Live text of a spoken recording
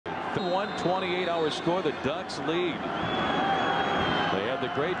128-hour score. The Ducks lead. They had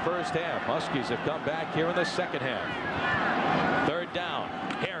the great first half. Huskies have come back here in the second half. Third down.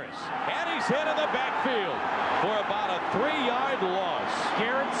 Harris. And he's hit in the backfield for about a 3-yard loss.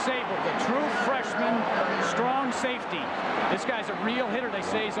 Garret Sabol, the true freshman, strong safety. This guy's a real hitter. They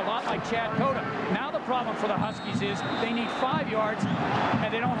say he's a lot like Chad Cota. Now the problem for the Huskies is they need 5 yards,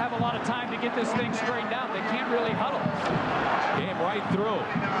 and they don't have a lot of time to get this thing straightened out. They can't really huddle. Game right through.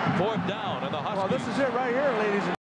 Fourth down, and the Huskies. Well, this is it right here, ladies and